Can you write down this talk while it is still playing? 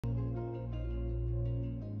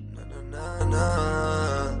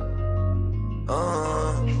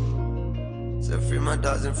my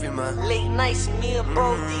dogs and free my late nights, me and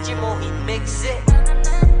bro, DJ Mo, he mix it.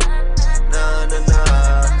 Nah, nah,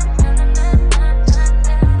 nah.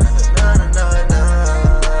 Nah, nah, nah,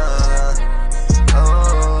 nah. Oh.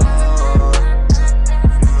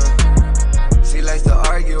 She likes to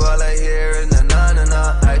argue, all I hear is na na na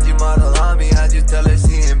na. IG model on me, I just tell her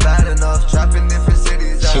she ain't bad enough. Trapping different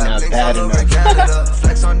cities, she not bad enough. Canada.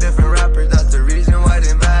 Flex on different rappers, that's the reason why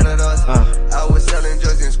they mad at us. I was selling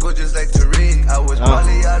drugs in school just like Tariq. I was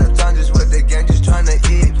probably out of town just with the gang, just trying to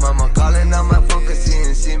eat. Mama calling out my phone cause she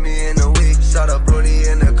ain't see me in a week. Shout out Brody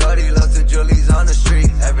in the Cuddy, love to Julie's on the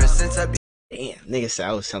street. Ever since I damn, nigga said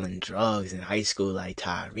I was selling drugs in high school like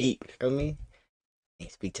Tariq. Feel me?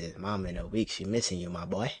 Ain't speak to his mom in a week. She missing you, my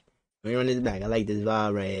boy. Let me run this back. I like this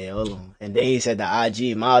vibe right here. Hold on. And then he said the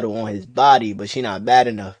IG model on his body, but she not bad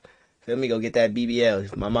enough. Feel me? Go get that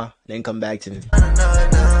BBL, mama. Then come back to me.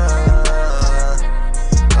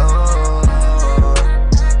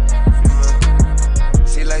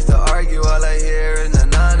 She likes to argue, all I hear is na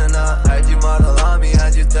na na na. IG model on me, I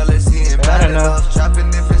just tell her she ain't bad enough. Trapping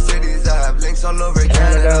different cities, I have links all over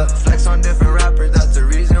Canada. Flex on different rappers, that's the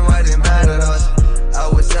reason why they mad at us. I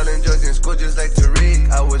was selling drugs in school just like Tariq.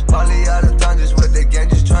 I was probably out of town just with the gang,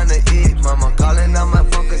 just trying to eat. Mama calling out my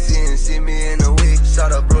phone cause she ain't see me in a week.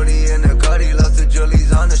 Shout out Brody in the Cuddy, love to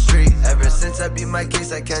Julie's on the street. Ever since I beat my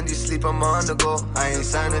case, I can't just sleep, I'm on the go. I ain't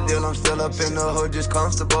signed a deal, I'm still up in the hood, just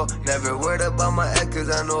comfortable. Never worried about my ex cause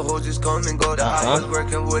I know hoes just come and go. I was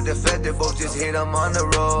working with the Fed, they both just hate, I'm on the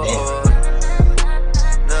road.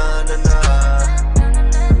 Nah, nah, nah.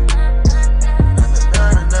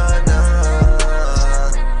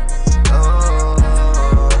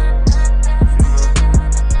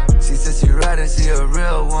 She a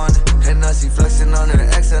real one, and now she flexing on her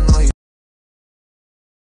ex. I know he.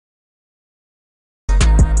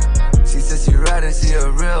 She said she riding, she a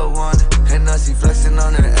real one, and now she flexing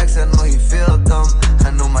on her ex. I know he feel dumb.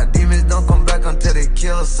 I know my demons don't come back until they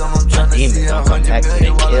kill some. I'm trying to see 100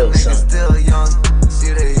 million while a nigga still young.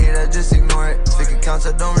 See the hate, I just ignore it. Fake accounts,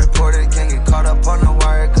 I don't report it. Can't get caught up on the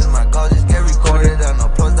wire, cause my calls just get recorded. I know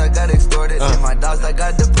pros that got extorted, and my dogs that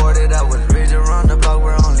got deported. I was raised around the block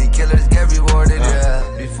where only killers get rewarded,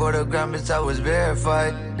 yeah. Before the grind, bitch, I was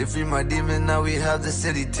verified. They free my demon, now we have the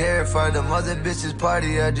city terrified. Them other bitches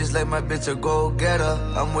party, I just like my bitch a go-getter.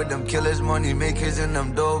 I'm with them killers, money makers, and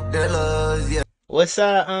them dope dealers, yeah. What's 3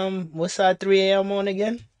 AM on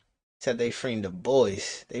again? Said they freeing the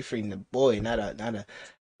boys. They freeing the boy, not a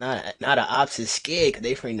ops is scared, cause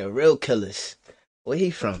they freeing the real killers. Where he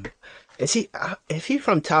from? Is he? If he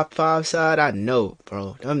from top 5 side, I know,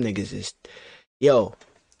 bro. Them niggas is, yo.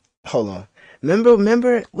 Hold on.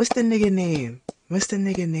 Remember? What's the nigga name?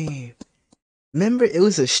 Remember, it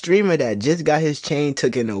was a streamer that just got his chain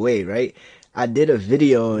taken away, right? I did a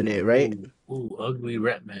video on it, right? Ooh, ugly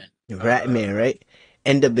Ratman. Ratman, right?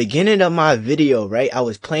 In the beginning of my video, right? I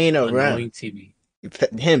was playing around TV.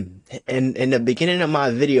 Him. And in the beginning of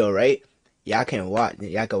my video, right? Y'all can watch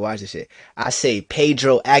this shit. I say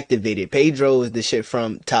Pedro activated. Pedro is the shit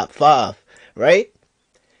from top 5, right?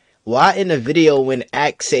 Why in the video when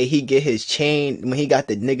Act say he get his chain, when he got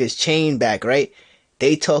the nigga's chain back, right?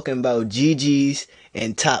 They talking about GG's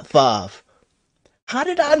and top 5. How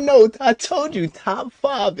did I know? I told you top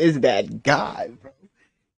 5 is that guy, bro.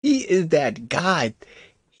 He is that guy.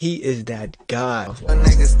 He is that guy. A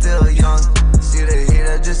nigga still young. See the hate,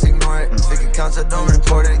 I just ignore it. Fake accounts, I don't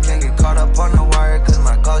report it. Can't get caught up on the wire, cause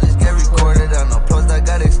my calls just get recorded. I know pros that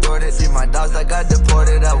got extorted. See my dogs that got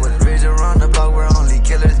deported. I was raised around the block where only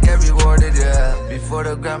killers get rewarded, yeah. Before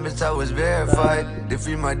the grind, bitch, I was verified. They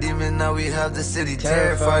free my demon, now we have the city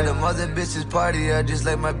terrified. Them other bitches party, I just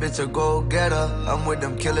like my bitch a go-getter. I'm with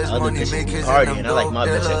them killers, money makers, and them dope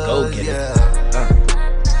dealers, yeah.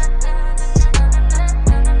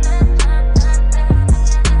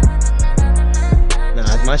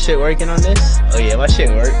 Is my shit working on this? Oh yeah, my shit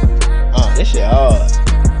work. Oh, this shit hard.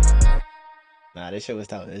 Nah, this shit was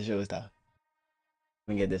tough. Let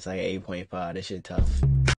me get this like 8.5. This shit tough.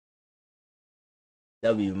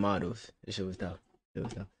 W models. This shit was tough.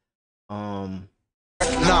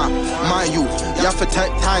 Nah, mind you, y'all for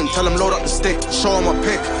time, tell them load up the stick, show them a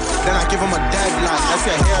pic, then I give them a deadline. I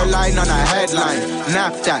say hairline on a headline,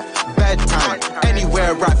 nap that, bedtime,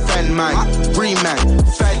 anywhere rap fan man, green man,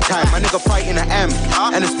 fed time, my nigga fighting a M,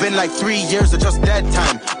 and it's been like 3 years of just dead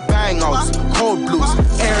time. hangouts, cold blues,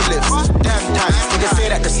 airlifts, damn times. Niggas say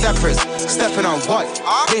that the steppers stepping on what?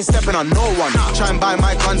 They ain't stepping on no one. Try and buy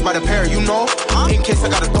my guns by the pair, you know? In case I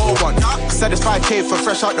gotta throw one. Said it's 5K for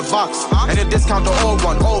fresh out the box, and a discount the old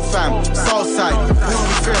one. Old fam, south side, who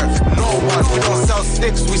we fear? No one. We don't sell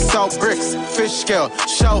sticks, we sell bricks. Fish scale,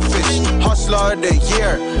 shellfish, hustler of the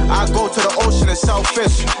year. I go to the ocean and sell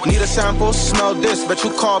fish. Need a sample? Smell this. Bet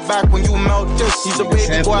you call back when you melt this. He's a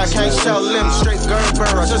baby boy, I can't shell him. Straight Gerber,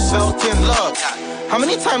 I just felt him. Look, how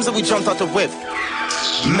many times have we jumped out the whip?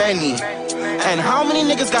 Many. And how many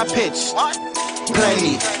niggas got pitched?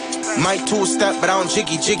 Plenty. Might two-step, but I don't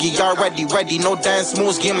jiggy. Y'all ready. No dance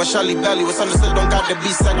moves, give him a Shelly belly. What's understood don't got to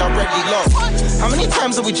be said already. Look, how many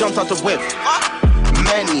times have we jumped out the whip?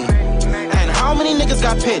 Many. And how many niggas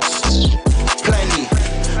got pitched? Plenty.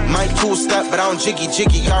 Might two-step, but I don't jiggy.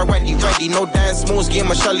 Y'all ready. No dance moves, give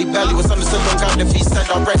him a Shelly belly. What's understood don't got to be said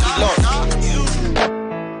already. Look.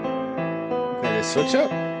 Better switch up.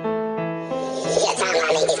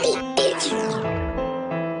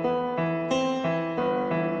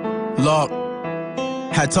 Look,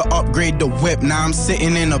 had to upgrade the whip, now I'm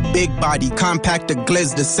sitting in a big body. Compact the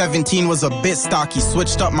glizz, the 17 was a bit stocky.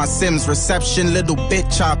 Switched up my Sims, reception little bit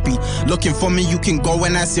choppy. Looking for me, you can go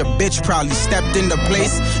and ask your bitch proudly. Stepped in the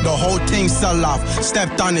place, the whole thing sell off.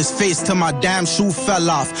 Stepped on his face till my damn shoe fell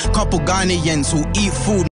off. Couple Ghanaians who eat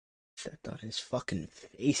food. Stepped on his fucking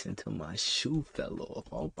face until my shoe fell off.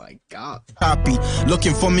 Oh my god. Copy.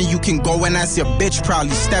 Looking for me, you can go and ask your bitch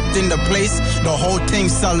proudly. Stepped in the place, the whole thing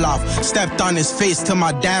sell off. Stepped on his face till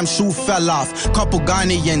my damn shoe fell off. Couple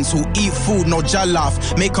Ghanaians who eat food, no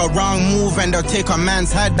jollof. Make a wrong move and they'll take a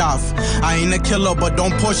man's head off. I ain't a killer, but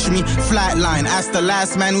don't push me. Flatline. Ask the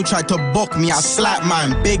last man who tried to book me. I slap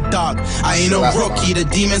mine. Big dog. I ain't a rookie. The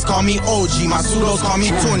demons call me OG. My pseudos call me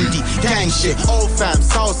Tundi. Gang shit. Old fam,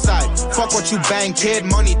 south side. Fuck what you bang, kid,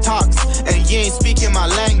 money talks, and you ain't speaking my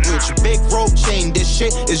language. Big rope chain, this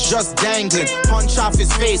shit is just dangling. Punch off his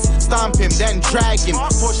face, stomp him, then drag him.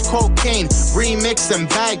 Push cocaine, remix and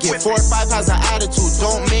bag it. 4-5 has an attitude,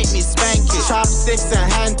 don't make me spank it. Chopsticks and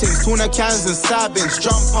hand things, tuna cans and stabbings.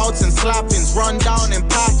 Jump outs and slappings, run down and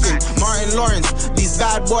packing. Martin Lawrence, these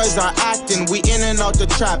bad boys are acting. We in and out the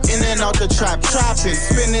trap, trapping.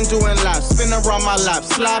 Spinning, doing laps, spin around my lap,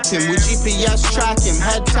 slap him. We GPS track him,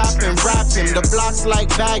 head tap and rap him. The blocks like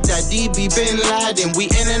Baghdad, DB Bin Laden. We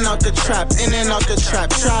in and out the trap,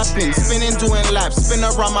 trapping. Spinning, doing laps, spin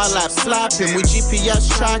around my lap, slap him. We GPS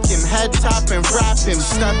track him, head tap and rap him.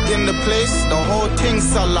 Stepped in the place, the whole thing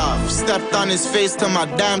sell off. Stepped on his face till my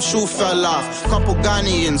damn shoe fell off. Couple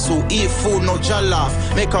Ghanaians who eat food, no jollof.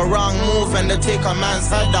 Make a wrong move and they take a man's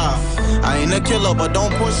head off. I ain't a killer, but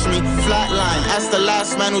don't push me. Flatline, ask the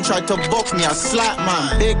last man who tried to book me. I slap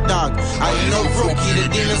man, big dog. I ain't no rookie, the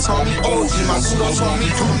demons call me OG. My pseudos call me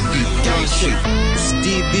Tundi. Gang shit,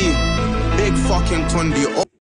 Stevie, big fucking Tundi.